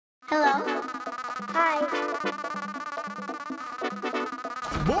Hello? Hi.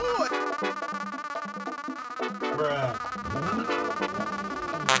 Boy! Bruh.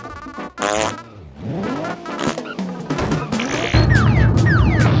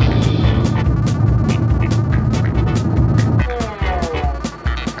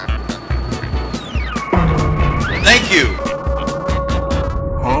 Thank you!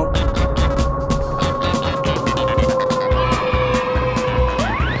 Huh?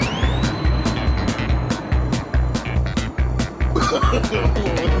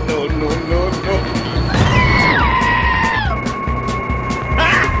 No, no, no, no.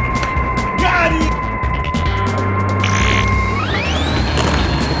 Ah! Got it!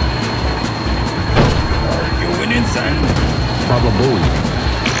 You winning, son? Probably.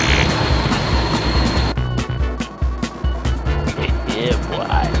 Yeah,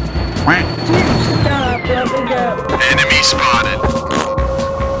 boy. Stop, let me go. Enemy spotted!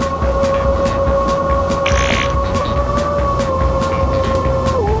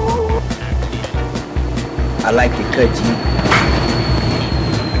 I like your cut, G.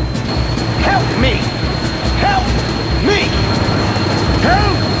 Help me! Help me!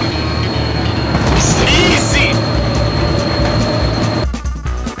 Help! Easy!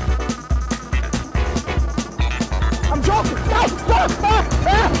 I'm joking! Stop! Stop! Stop!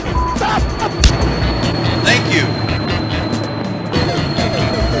 Stop! Stop! Thank you!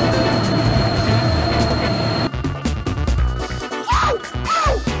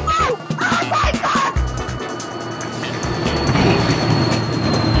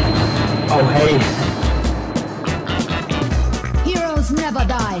 Oh, hey. Heroes never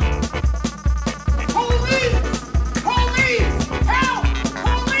die. Police! Police! Help!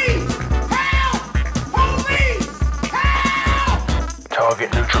 Police! Help! Police! Help! Target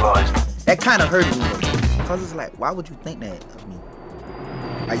neutralized. That kind of hurted me, though. Because it's like, why would you think that of me?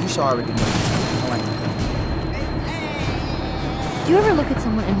 Like, you should already know. I'm like, Do you ever look at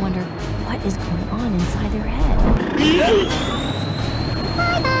someone and wonder what is going on inside their head?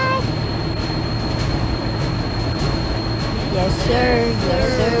 Yes, sir.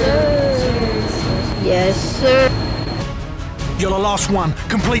 Yes, sir. You're the last one.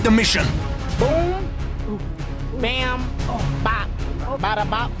 Complete the mission. Boom, bam, bop, bada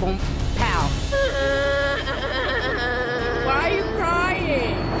bop, boom, pow. Why are you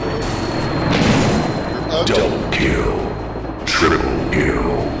crying? Double kill. Triple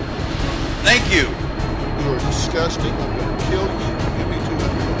kill. Thank you! You are disgusting. I'm gonna kill you. Give me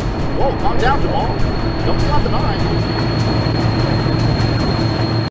 $200. Whoa, calm down, Jamal. Don't stop the line.